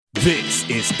This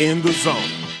is In the Zone.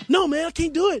 No, man, I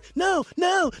can't do it. No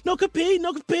compete.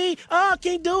 Oh, I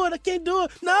can't do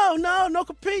it. No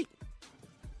compete.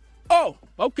 Oh,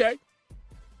 okay.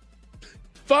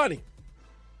 Funny.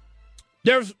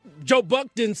 Joe Buck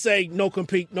didn't say no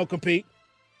compete.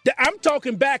 I'm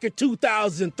talking back in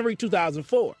 2003,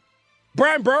 2004.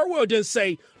 Brian Burwell didn't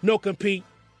say no compete.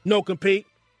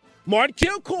 Martin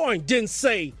Kilcoyne didn't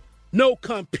say no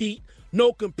compete.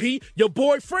 Your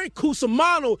boy Frank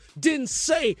Cusimano didn't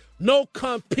say no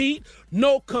compete.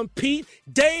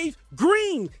 Dave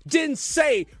Green didn't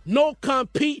say no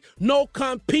compete.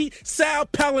 Sal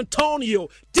Palantonio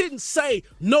didn't say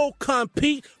no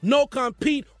compete.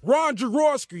 Ron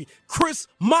Jaworski, Chris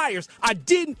Myers. I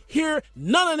didn't hear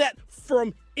none of that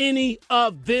from any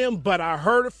of them, but I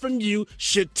heard it from you,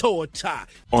 Shatoa Tai.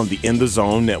 On the In the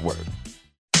Zone Network.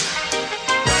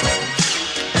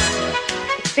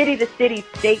 City to city,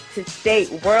 state to state,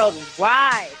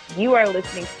 worldwide. You are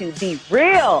listening to the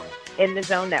real In the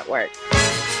Zone Network.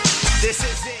 This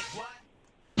is it.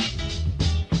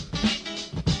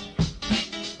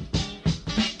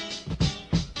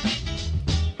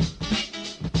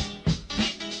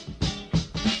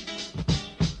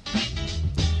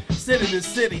 City to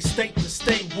city, state to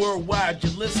state, worldwide.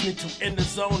 You're listening to In the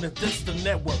Zone, and this is the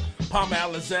network. Palmer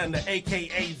Alexander,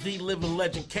 a.k.a. The Living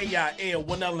Legend, K.I.L.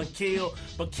 One Ellen Kill,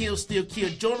 but Kill Still Kill.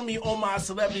 Joining me on my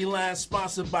celebrity line,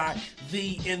 sponsored by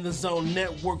the In the Zone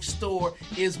Network store,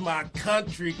 is my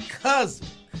country cousin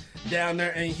down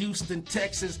there in Houston,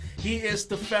 Texas. He is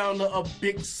the founder of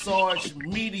Big Sarge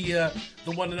Media,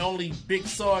 the one and only Big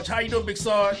Sarge. How you doing, Big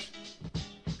Sarge?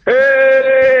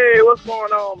 Hey, what's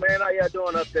going on, man? How y'all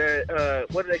doing up there?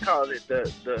 What do they call it?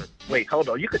 Wait, hold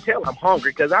on. You could tell I'm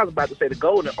hungry because I was about to say the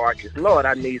Golden Arches. Lord,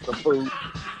 I need some food.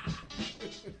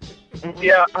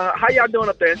 Yeah, how y'all doing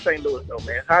up there in St. Louis, though,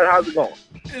 man? How's it going?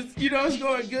 It's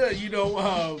going good.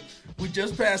 We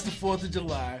just passed the 4th of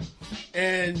July,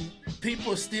 and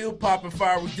people are still popping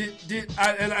fireworks.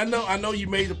 I know you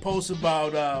made a post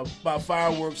about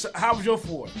fireworks. How was your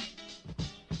 4th?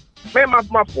 Man, my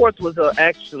 4th was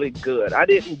actually good. I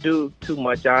didn't do too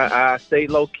much. I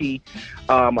stayed low key.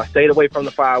 I stayed away from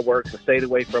the fireworks. I stayed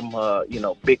away from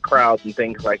big crowds and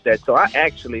things like that. So I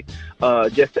actually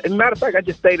as a matter of fact, I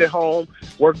just stayed at home,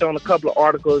 worked on a couple of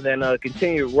articles, and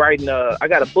continued writing. I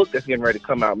got a book that's getting ready to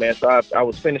come out, man. So I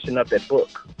was finishing up that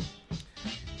book.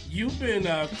 You've been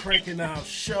cranking out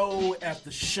show after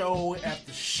show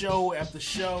after show after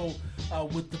show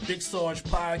with the Big Sarge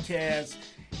podcast,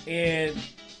 and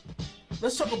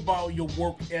let's talk about your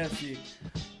work ethic.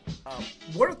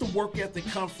 Where did the work ethic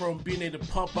come from, being able to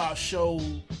pump out show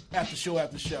after show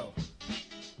after show?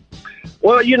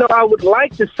 Well, I would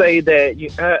like to say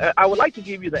that I would like to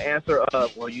give you the answer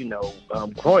of,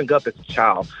 growing up as a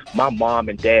child, my mom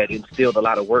and dad instilled a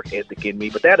lot of work ethic in me,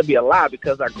 but that'll be a lie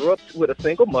because I grew up with a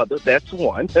single mother. That's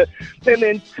one. And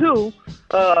then two,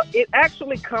 it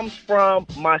actually comes from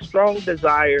my strong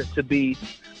desire to be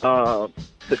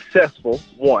successful,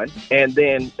 one, and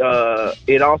then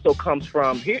it also comes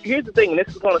from here's the thing, and this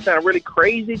is going to sound really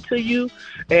crazy to you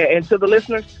and to the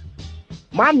listeners.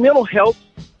 My mental health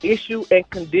issue and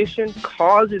condition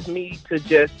causes me to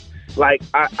just I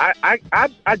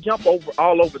jump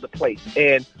all over the place,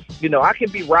 and I can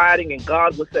be riding and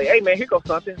God will say, hey man, here goes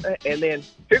something, and then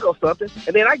here goes something,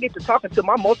 and then I get to talking to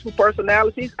my multiple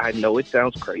personalities. I know it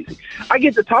sounds crazy. I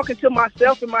get to talking to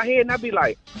myself in my head, and I be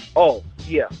like, oh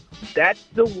yeah, that's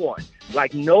the one.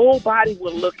 Like, nobody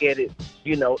will look at it,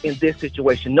 in this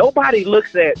situation. Nobody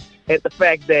looks at the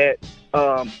fact that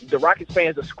the Rockets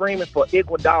fans are screaming for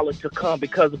Iguodala to come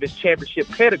because of his championship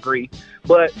pedigree,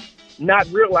 but not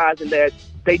realizing that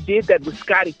they did that with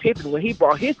Scottie Pippen when he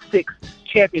brought his 6th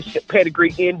championship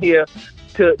pedigree in here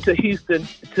to Houston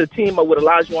to team up with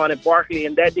Olajuwon and Barkley,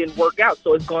 and that didn't work out.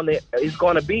 So it's going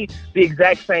to be the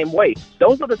exact same way.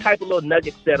 Those are the type of little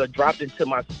nuggets that are dropped into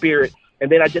my spirit,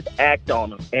 and then I just act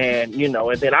on them. And,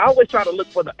 and then I always try to look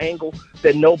for the angle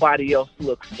that nobody else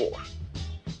looks for.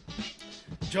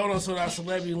 Joining us on our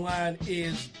celebrity line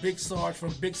is Big Sarge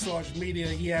from Big Sarge Media.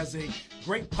 He has a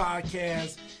great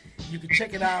podcast. You can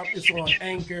check it out. It's on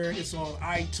Anchor. It's on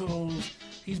iTunes.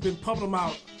 He's been pumping them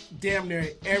out damn near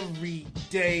every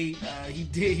day. He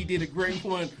did a great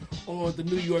one on the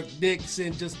New York Knicks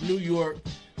and just New York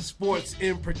sports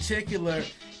in particular.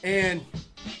 And,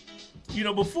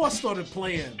 before I started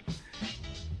playing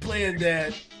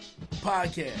that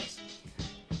podcast,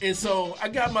 and so I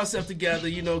got myself together,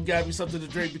 got me something to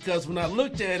drink, because when I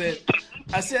looked at it,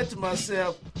 I said to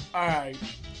myself, all right,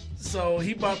 so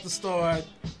he about to start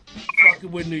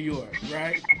fucking with New York,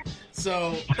 right?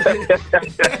 So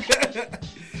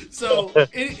So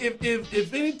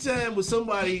if any time when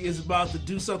somebody is about to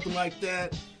do something like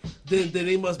that, then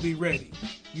they must be ready,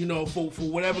 you know, for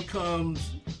whatever coming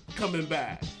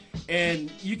back.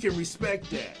 And you can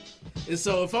respect that. And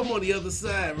so if I'm on the other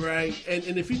side, right,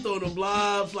 and if he throw them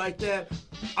lobs like that,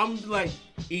 I'm like,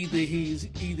 either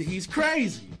he's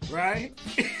crazy, right?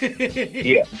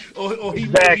 Yeah. or he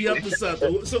Exactly. may be up to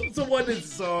something. So what is it,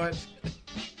 Sarge?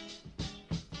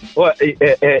 What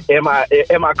am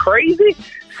I crazy?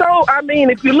 So I mean,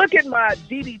 if you look at my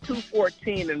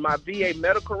DD-214 and my VA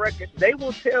medical records, they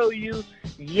will tell you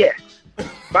yes.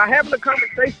 By having a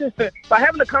conversation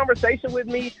with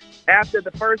me after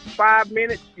the first 5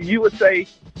 minutes, you would say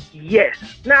yes.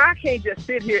 Now I can't just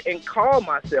sit here and call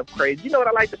myself crazy. You know what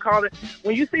I like to call it?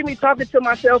 When you see me talking to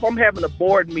myself, I'm having a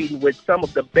board meeting with some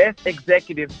of the best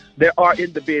executives there are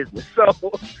in the business. So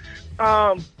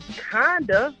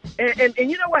kinda, and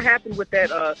you know what happened with that?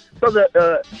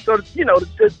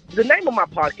 The name of my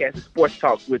podcast is Sports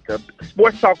Talk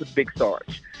with Big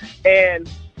Sarge, and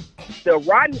the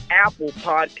Rotten Apple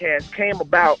podcast came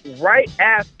about right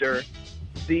after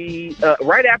free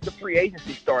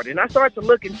agency started, and I started to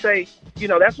look and say, you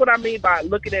know, that's what I mean by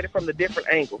looking at it from the different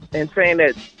angles and saying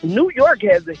that New York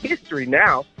has a history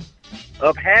now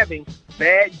of having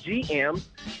bad GMs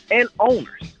and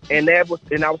owners. And I was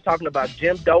talking about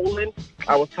Jim Dolan.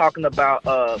 I was talking about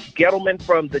Gettleman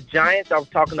from the Giants. I was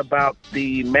talking about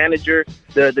the manager,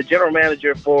 the general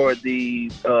manager for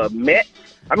the Mets.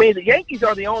 I mean, the Yankees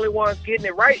are the only ones getting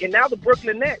it right, and now the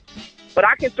Brooklyn Nets. But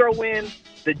I can throw in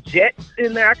the Jets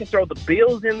in there. I can throw the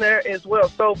Bills in there as well.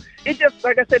 So it just,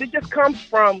 like I said, it just comes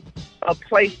from a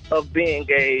place of being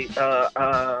a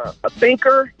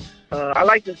thinker. I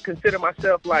like to consider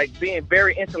myself like being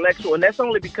very intellectual, and that's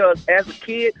only because as a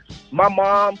kid, my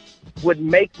mom would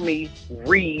make me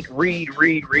read.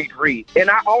 And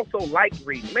I also like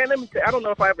reading. Man, let me tell you, I don't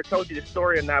know if I ever told you this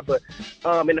story or not, but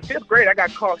in the 5th grade, I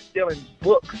got caught stealing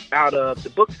books out of the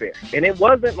book fair. And it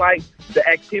wasn't like the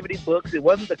activity books. It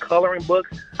wasn't the coloring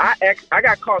books. I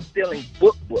got caught stealing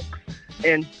books.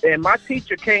 And my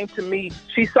teacher came to me.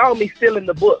 She saw me stealing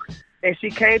the books. And she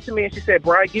came to me and she said,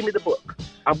 Brian, give me the book.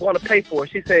 I'm going to pay for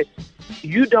it. She said,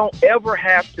 you don't ever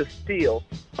have to steal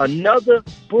another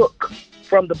book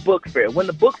from the book fair. When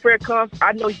the book fair comes,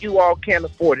 I know you all can't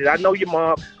afford it. I know your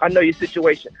mom. I know your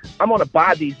situation. I'm going to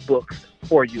buy these books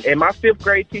for you. And my 5th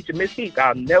grade teacher, Miss Heath,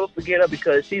 I'll never forget her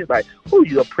because she's like, oh,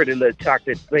 you a pretty little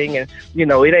chocolate thing. And, you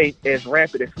know, it ain't as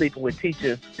rampant as sleeping with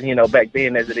teachers, you know, back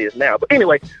then as it is now. But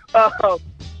anyway,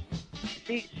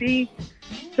 she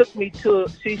took me to,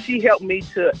 she helped me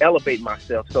to elevate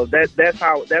myself. So that's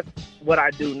what I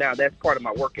do now. That's part of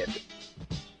my work ethic.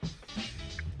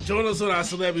 Joining us on our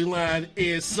celebrity line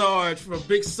is Sarge from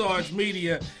Big Sarge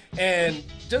Media, and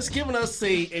just giving us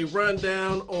a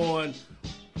rundown on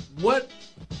what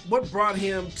brought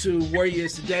him to where he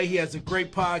is today. He has a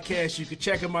great podcast. You can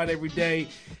check him out every day,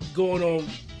 going on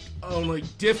a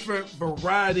different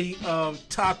variety of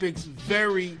topics.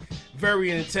 Very,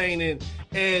 very entertaining.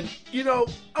 And, you know,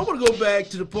 I want to go back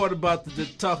to the part about the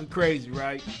talking crazy,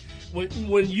 right?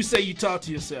 When you say you talk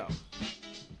to yourself.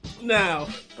 Now,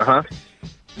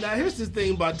 Now, here's the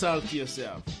thing about talking to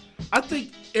yourself. I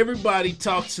think everybody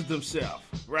talks to themselves,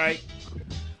 right?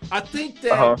 I think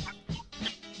that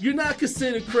you're not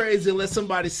considered crazy unless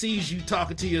somebody sees you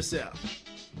talking to yourself,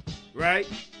 right?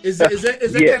 Is that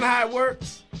kind of how it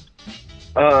works?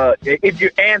 If you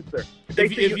answer.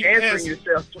 If you answering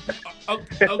yourself.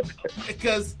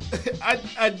 Because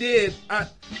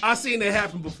I seen that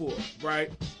happen before,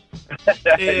 right?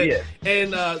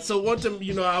 And so one time,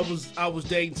 you know, I was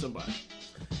dating somebody.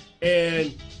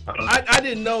 And I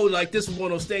didn't know, like, this was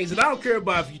one of those things, and I don't care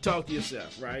about if you talk to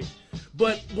yourself, right?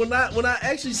 But when I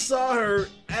actually saw her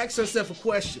ask herself a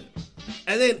question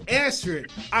and then answer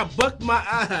it, I bucked my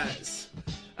eyes.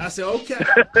 I said, okay,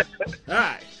 all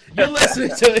right. You're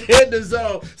listening to In the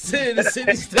Zone, City to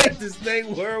City, State to State,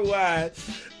 Worldwide.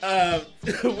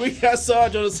 We got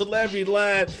Sarge on the celebrity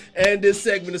line, and this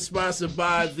segment is sponsored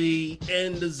by the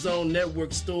In the Zone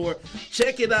Network store.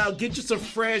 Check it out. Get you some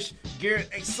fresh gear.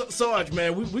 Hey, Sarge,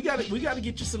 man, we got to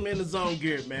get you some In the Zone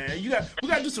gear, man. We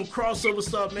got to do some crossover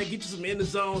stuff, man. Get you some In the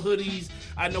Zone hoodies.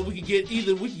 I know we can get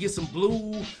some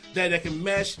blue that can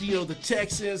match, you know, the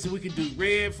Texans, and we can do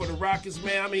red for the Rockets,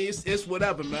 man. I mean, it's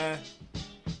whatever, man.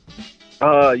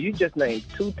 You just named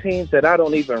 2 teams that I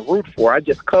don't even root for. I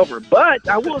just covered. But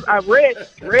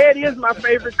red is my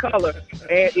favorite color.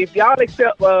 And if y'all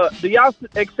accept, do y'all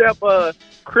accept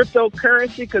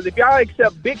cryptocurrency? Because if y'all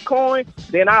accept Bitcoin,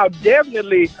 then I'll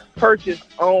definitely purchase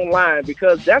online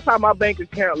because that's how my bank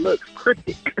account looks,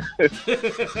 cryptic.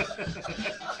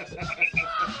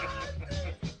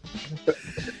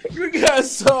 We got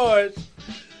Sarge.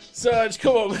 Sarge,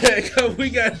 come on, man.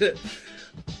 We got to,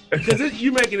 because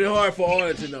you making it hard for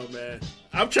Arnold to know, man.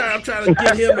 I'm trying to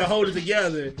get him to hold it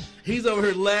together. He's over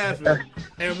here laughing,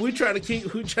 and I'm trying to keep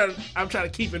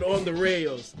it on the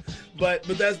rails. But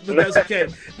that's okay.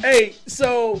 Hey,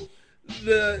 so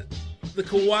the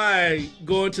Kawhi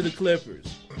going to the Clippers,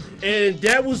 and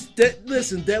that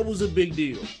was a big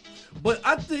deal. But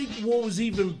I think what was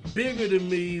even bigger to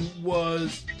me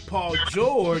was Paul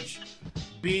George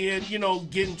being,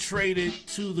 getting traded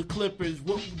to the Clippers.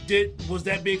 Was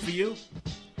that big for you?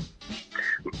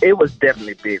 It was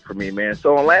definitely big for me, man.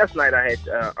 So on last night, I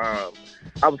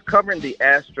was covering the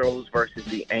Astros versus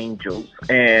the Angels,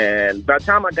 and by the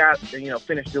time I got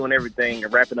finished doing everything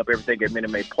and wrapping up everything at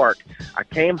Minute Maid Park, I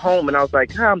came home and I was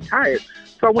like, I'm tired,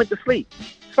 so I went to sleep.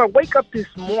 So I wake up this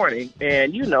morning,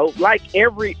 and like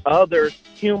every other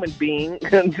human being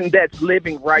that's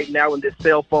living right now in this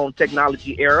cell phone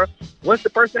technology era, what's the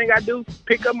first thing I do?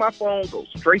 Pick up my phone, go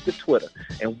straight to Twitter,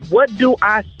 and what do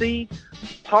I see?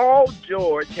 Paul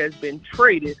George has been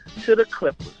traded to the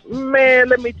Clippers. Man,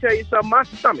 let me tell you something. My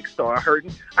stomach started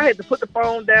hurting. I had to put the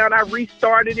phone down. I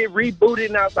restarted it, rebooted it,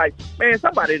 and I was like, man,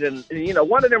 somebody done,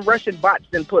 one of them Russian bots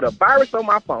done put a virus on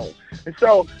my phone. And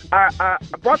so I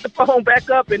brought the phone back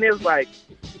up, and it was like,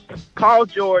 Paul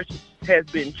George has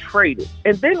been traded.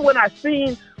 And then when I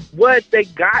seen what they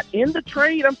got in the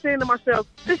trade, I'm saying to myself,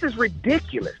 this is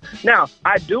ridiculous. Now,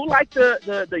 I do like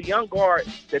the young guard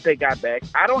that they got back.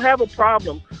 I don't have a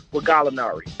problem with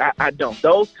Gallinari. I don't.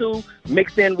 Those two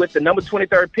mixed in with the number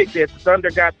 23rd pick that the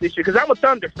Thunder got this year, because I'm a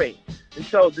Thunder fan. And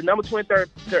so the number 23rd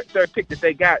third pick that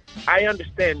they got, I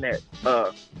understand that.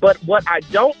 But what I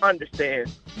don't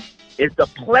understand is the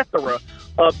plethora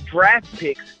of draft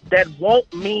picks that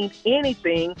won't mean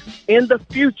anything in the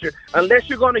future unless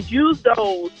you're going to use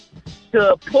those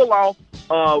to pull off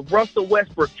Russell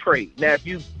Westbrook trade. Now, if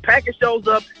you package those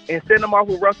up and send them off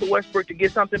with Russell Westbrook to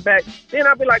get something back, then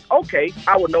I'll be like, okay,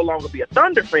 I would no longer be a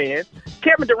Thunder fan.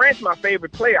 Kevin Durant's my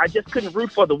favorite player. I just couldn't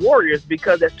root for the Warriors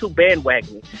because that's too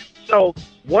bandwagon. So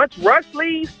once Russ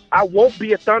leaves, I won't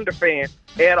be a Thunder fan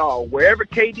at all. Wherever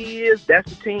KD is, that's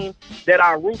the team that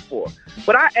I root for.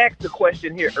 But I asked the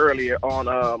question here earlier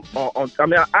I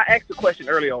asked the question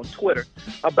earlier on Twitter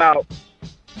about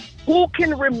who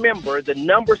can remember the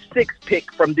number 6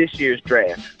 pick from this year's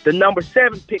draft, the number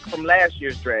 7 pick from last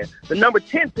year's draft, the number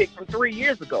 10 pick from 3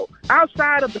 years ago.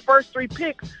 Outside of the first 3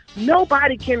 picks,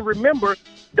 nobody can remember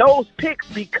those picks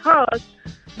because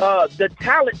the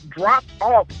talent drops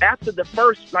off after the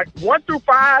first, 1 through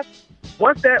 5.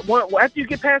 After you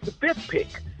get past the 5th pick,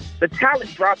 the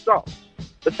talent drops off.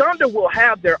 The Thunder will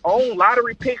have their own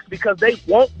lottery picks because they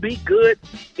won't be good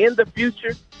in the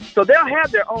future. So they'll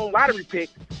have their own lottery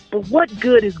picks. But what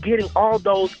good is getting all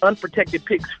those unprotected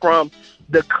picks from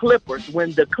the Clippers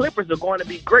when the Clippers are going to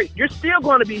be great? You're still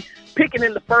going to be picking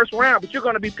in the first round, but you're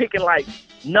going to be picking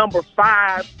number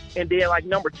 5 and then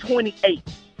number 28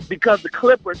 because the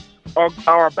Clippers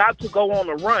are about to go on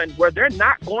a run where they're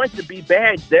not going to be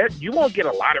bad. You won't get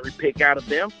a lottery pick out of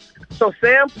them. So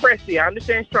Sam Presti, I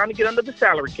understand he's trying to get under the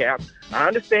salary cap. I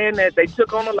understand that they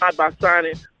took on a lot by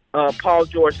signing Paul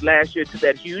George last year to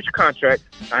that huge contract.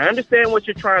 I understand what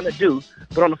you're trying to do.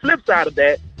 But on the flip side of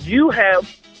that, you have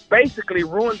basically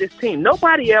ruined this team.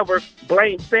 Nobody ever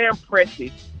blamed Sam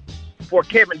Presti for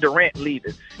Kevin Durant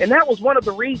leaving. And that was one of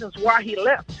the reasons why he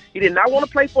left. He did not want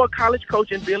to play for a college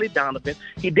coach in Billy Donovan.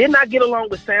 He did not get along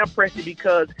with Sam Presti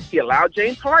because he allowed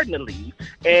James Harden to leave,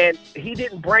 and he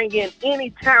didn't bring in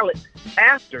any talent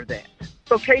after that.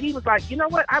 So KD was like, you know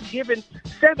what? I've given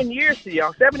 7 years to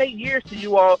y'all, 7, 8 years to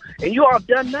you all, and you all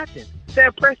done nothing.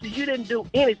 Sam Presti, you didn't do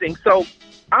anything, so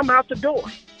I'm out the door.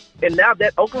 And now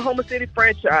that Oklahoma City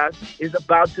franchise is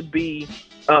about to be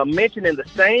mentioned in the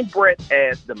same breath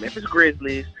as the Memphis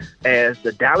Grizzlies, as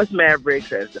the Dallas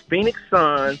Mavericks, as the Phoenix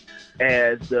Suns,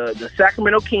 as the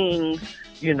Sacramento Kings,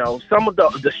 some of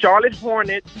the Charlotte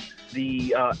Hornets,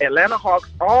 the Atlanta Hawks,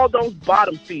 all those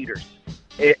bottom feeders.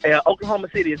 Oklahoma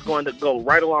City is going to go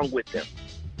right along with them.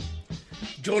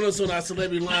 Joining us on our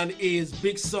celebrity line is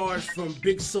Big Sarge from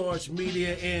Big Sarge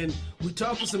Media, and we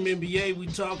talking some NBA. We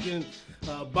talking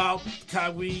about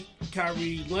Kawhi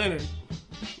Leonard,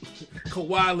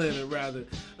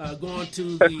 going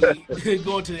to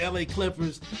the LA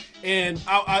Clippers, and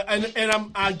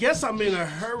I guess I'm in a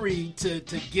hurry to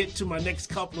get to my next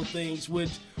couple of things,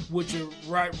 which are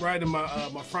right in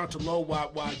my frontal lobe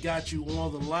while I got you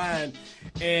on the line.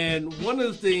 And one of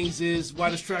the things is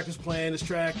why this track is playing. This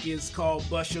track is called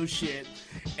Bust Your Shit,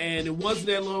 and it wasn't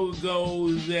that long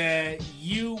ago that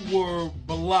you were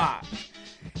blocked,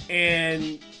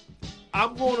 and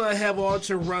I'm going to have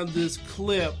Archer run this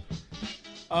clip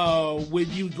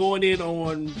with you going in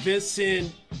on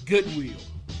Vincent Goodwill.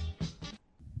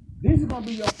 This is going to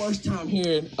be your first time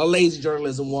hearing a Lazy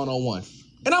Journalism 101.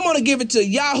 And I'm going to give it to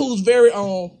Yahoo's very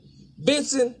own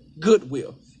Vincent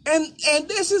Goodwill. And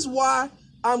this is why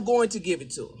I'm going to give it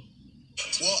to him.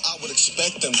 Well, I would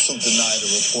expect them to deny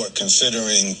the report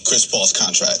considering Chris Paul's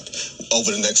contract.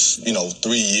 Over the next,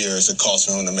 3 years, it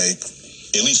costs for him to make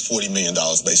at least $40 million,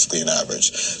 basically, in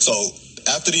average. So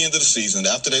after the end of the season,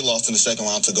 after they lost in the second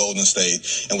round to Golden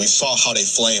State, and we saw how they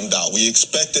flamed out, we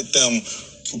expected them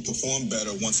to perform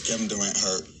better once Kevin Durant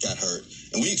got hurt.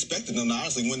 And we expected them to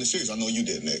honestly win the series. I know you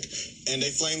did, Nick. And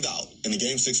they flamed out in the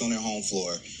Game 6 on their home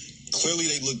floor. Clearly,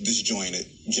 they look disjointed.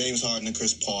 James Harden and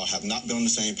Chris Paul have not been on the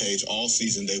same page all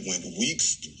season. They went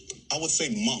weeks, I would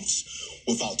say months,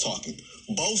 without talking.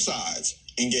 Both sides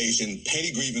engaged in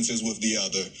petty grievances with the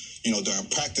other, during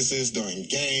practices, during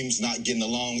games, not getting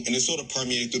along. And it sort of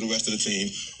permeated through the rest of the team,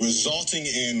 resulting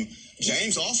in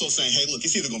James also saying, hey, look,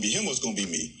 it's either going to be him or it's going to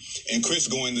be me. And Chris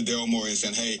going to Daryl Morey and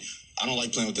saying, hey, I don't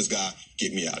like playing with this guy.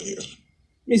 Get me out of here.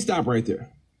 Let me stop right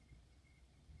there.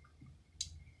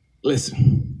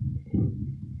 Listen.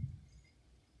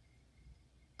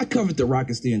 I covered the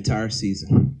Rockets the entire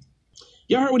season.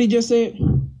 Y'all heard what he just said?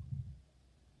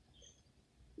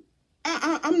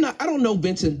 I don't know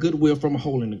Vincent Goodwill from a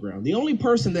hole in the ground. The only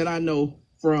person that I know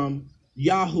from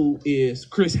Yahoo is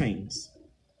Chris Haynes.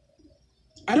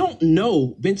 I don't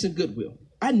know Vincent Goodwill.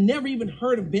 I never even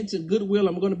heard of Vincent Goodwill.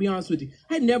 I'm going to be honest with you.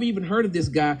 I had never even heard of this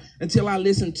guy until I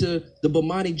listened to the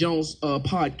Bomani Jones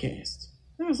podcast.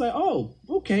 And I was like, oh,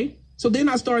 okay. So then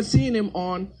I started seeing him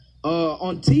on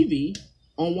TV,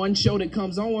 on one show that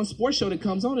comes on, one sports show that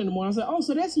comes on in the morning. I was like, oh,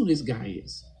 so that's who this guy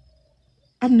is.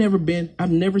 I've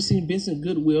never seen Vincent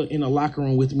Goodwill in a locker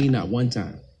room with me, not one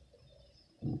time.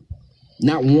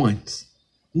 Not once.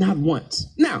 Not once.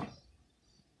 Now,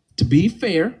 to be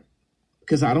fair,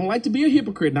 because I don't like to be a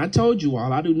hypocrite, and I told you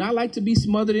all, I do not like to be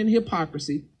smothered in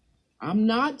hypocrisy. I'm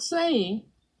not saying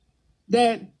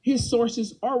that his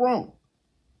sources are wrong.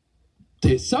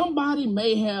 That somebody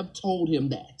may have told him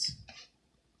that.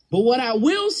 But what I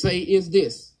will say is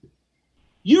this.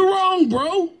 You're wrong,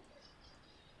 bro.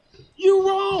 You're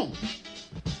wrong.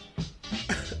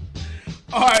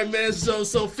 All right, man. So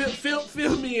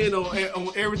fill me in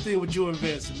on everything with you and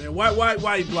Vincent, man.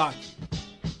 Why you blocking?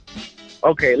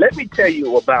 Okay, let me tell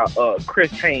you about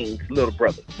Chris Haynes' little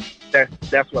brother.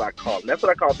 That's what I call him. That's what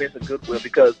I call Vincent Goodwill,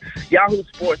 because Yahoo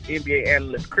Sports NBA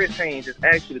analyst Chris Haynes is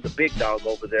actually the big dog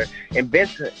over there, and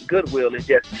Vincent Goodwill is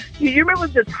just. You remember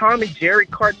the Tom and Jerry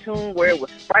cartoon where it was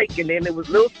Spike and then it was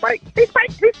little Spike? Hey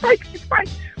Spike, hey Spike, hey Spike.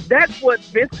 That's what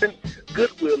Vincent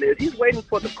Goodwill is. He's waiting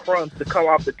for the crumbs to come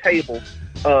off the table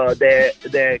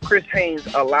that Chris Haynes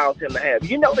allows him to have.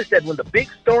 You notice that when the big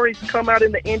stories come out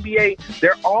in the NBA,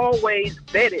 they're always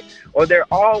vetted, or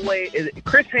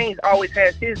Chris Haynes always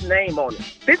has his name on it.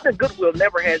 Vincent Goodwill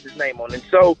never has his name on it.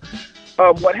 So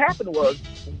what happened was,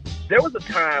 there was a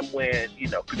time when,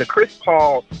 the Chris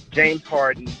Paul, James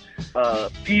Harden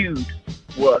feud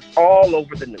was all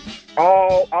over the news,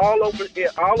 all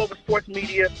over sports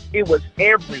media. It was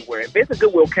everywhere. And Vincent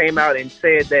Goodwill came out and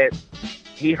said that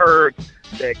he heard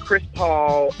that Chris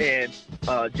Paul and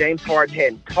James Harden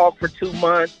hadn't talked for 2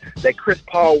 months, that Chris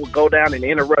Paul would go down and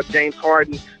interrupt James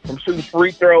Harden from shooting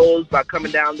free throws by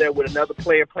coming down there with another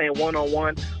player playing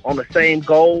one-on-one on the same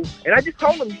goal. And I just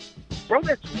told him, bro,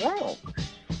 that's wrong.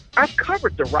 I've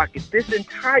covered the Rockets this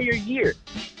entire year.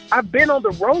 I've been on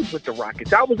the road with the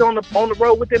Rockets. I was on the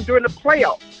road with them during the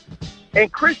playoffs. And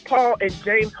Chris Paul and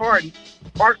James Harden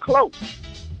are close.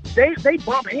 They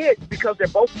bump heads because they're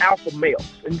both alpha males.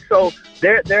 And so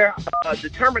their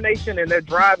determination and their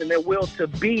drive and their will to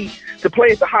play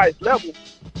at the highest level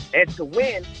and to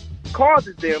win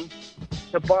causes them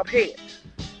to bump heads.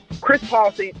 Chris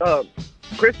Paul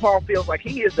feels like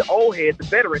he is the old head, the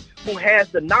veteran, who has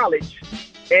the knowledge.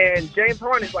 And James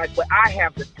Harden is like, but I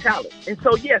have the talent. And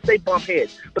so, yes, they bump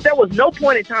heads. But there was no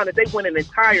point in time that they went an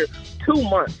entire 2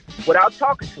 months without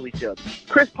talking to each other.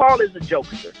 Chris Paul is a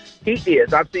jokester. He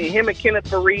is. I've seen him and Kenneth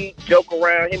Faried joke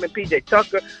around, him and P.J.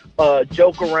 Tucker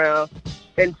joke around.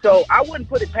 And so I wouldn't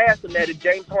put it past him that if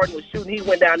James Harden was shooting, he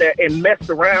went down there and messed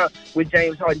around with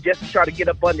James Harden just to try to get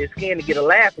up under his skin to get a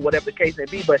laugh or whatever the case may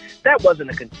be. But that wasn't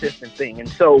a consistent thing. And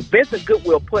so Vincent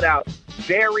Goodwill put out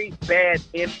very bad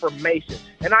information.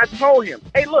 And I told him,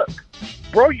 hey, look,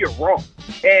 bro, you're wrong.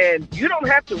 And you don't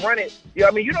have to run it.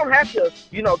 You don't have to,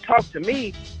 talk to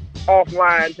me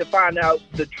offline to find out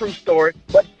the true story.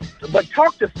 But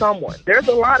talk to someone. There's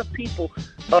a lot of people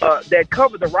that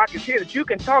cover the Rockets here that you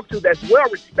can talk to that's well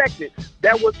respected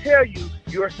that will tell you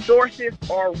your sources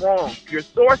are wrong. Your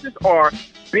sources are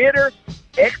bitter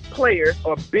ex-players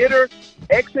or bitter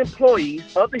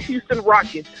ex-employees of the Houston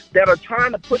Rockets that are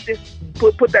trying to put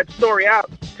that story out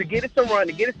to get it some run,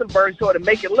 to get it some burn, so to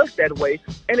make it look that way,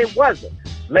 and it wasn't.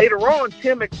 Later on,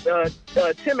 Tim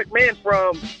McMahon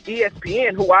from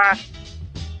ESPN, who I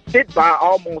sit by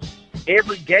almost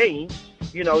every game,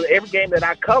 every game that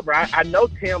I cover, I know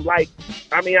Tim I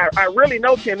really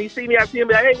know Tim. He see me, I see him,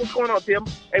 like, hey, what's going on, Tim?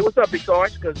 Hey, what's up, Big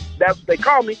Sarge? Because that's what they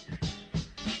call me.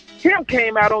 Tim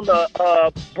came out on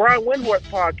the Brian Windhorst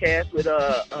podcast with,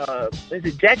 is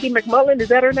it Jackie McMullen? Is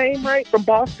that her name, right? From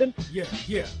Boston? Yeah.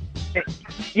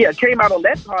 Yeah, came out on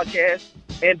that podcast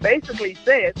and basically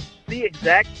said the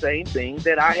exact same thing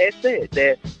that I had said,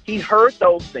 that he heard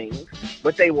those things,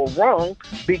 but they were wrong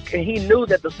because he knew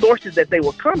that the sources that they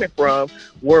were coming from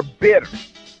were bitter.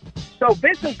 So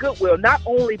Vincent Goodwill not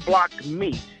only blocked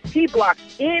me, he blocked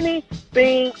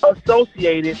anything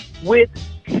associated with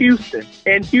Houston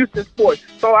and Houston sports.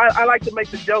 So I like to make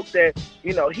the joke that,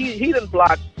 he didn't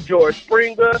block George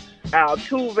Springer,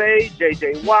 Altuve,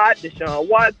 J.J. Watt, Deshaun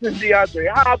Watson, DeAndre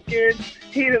Hopkins.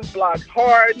 He didn't block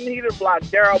Harden. He didn't block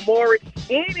Daryl Morey.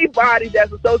 Anybody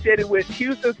that's associated with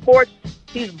Houston sports,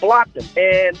 he's blocked them.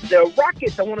 And the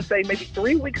Rockets, I want to say maybe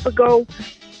 3 weeks ago,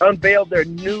 unveiled their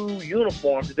new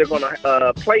uniforms that they're going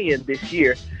to play in this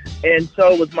year. And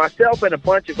so it was myself and a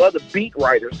bunch of other beat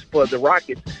writers for the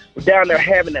Rockets were down there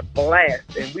having a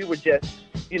blast. And we were just,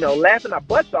 laughing our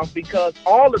butts off because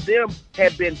all of them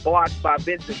had been blocked by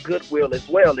Vincent Goodwill as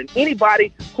well. And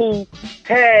anybody who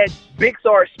tagged Big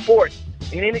Sarge Sports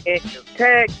and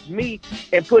tagged me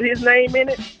and put his name in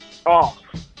it,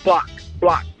 block.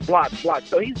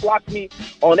 So he's blocked me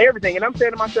on everything. And I'm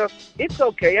saying to myself, it's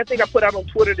okay. I think I put out on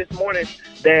Twitter this morning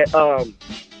that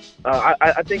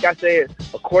I think I said,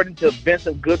 according to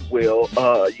Vincent Goodwill,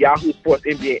 Yahoo Sports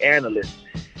NBA analyst,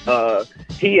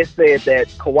 he has said that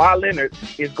Kawhi Leonard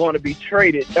is going to be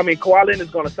traded. Kawhi Leonard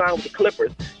is going to sign with the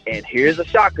Clippers. And here's a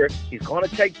shocker. He's going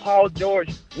to take Paul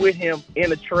George with him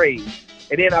in a trade.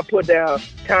 And then I put down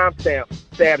timestamp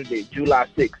Saturday, July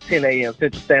 6th, 10 a.m.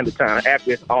 Central Standard Time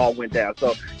after it all went down.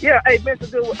 So, yeah, hey,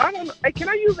 Vincent Goodwill, I don't know. Hey, can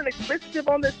I use an expletive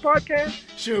on this podcast?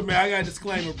 Sure, man. I got a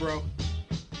disclaimer, bro.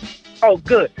 Oh,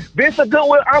 good. Vincent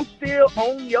Goodwill, I'm still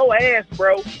on your ass,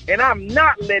 bro. And I'm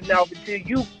not letting off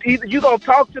until either you going to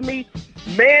talk to me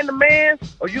man to man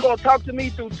or you going to talk to me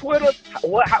through Twitter.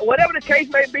 Whatever the case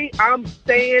may be, I'm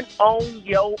staying on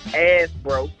your ass,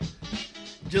 bro.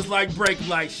 Just like brake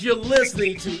lights, you're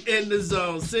listening to In the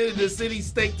Zone, city to city,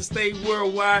 state to state,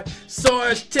 worldwide.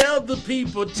 Sarge, tell the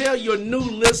people, tell your new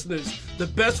listeners the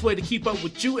best way to keep up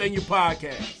with you and your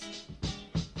podcast.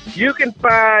 You can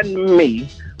find me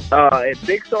at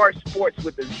Big Sarge Sports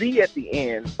with a Z at the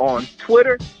end on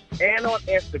Twitter and on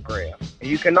Instagram. And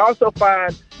you can also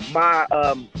find my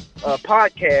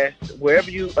podcast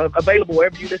available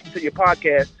wherever you listen to your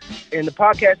podcast. And the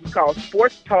podcast is called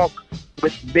Sports Talk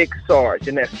with Big Sarge,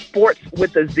 and that's sports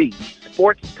with a Z.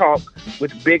 Sports Talk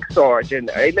with Big Sarge.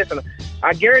 And hey, listen,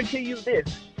 I guarantee you this: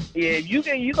 if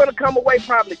you're gonna come away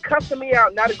probably cussing me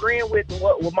out, not agreeing with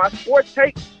my sports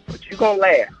take, but you're gonna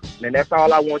laugh, and that's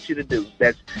all I want you to do.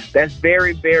 That's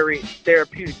very, very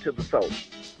therapeutic to the soul.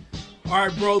 All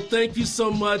right, bro. Thank you so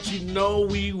much.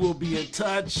 We will be in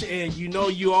touch, and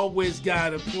you always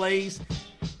got a place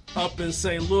up in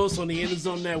St. Louis on the In the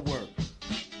Zone Network.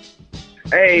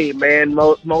 Hey, man,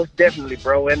 most definitely,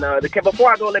 bro. And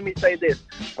before I go, let me say this.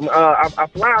 I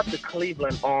fly out to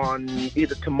Cleveland on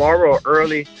either tomorrow or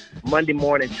early Monday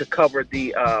morning to cover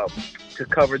the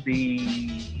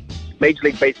Major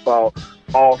League Baseball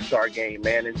All-Star game,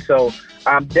 man. And so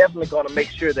I'm definitely going to make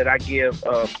sure that I give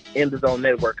In the Zone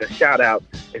Network a shout-out,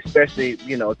 especially,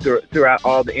 throughout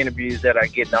all the interviews that I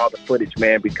get and all the footage,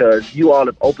 man, because you all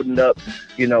have opened up,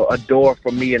 a door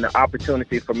for me and an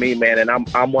opportunity for me, man, and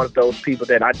I'm one of those people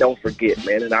that I don't forget,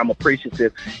 man, and I'm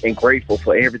appreciative and grateful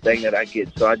for everything that I get.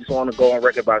 So I just want to go on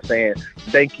record by saying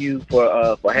thank you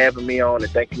for having me on,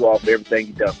 and thank you all for everything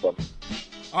you've done for me.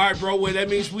 All right, bro. Well, that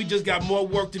means we just got more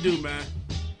work to do, man.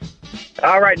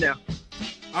 All right, now.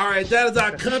 All right, that is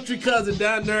our country cousin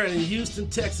down there in Houston,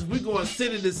 Texas. We're going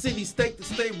city to city, state to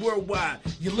state, worldwide.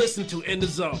 You listen to In the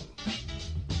Zone.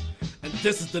 And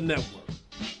this is the network.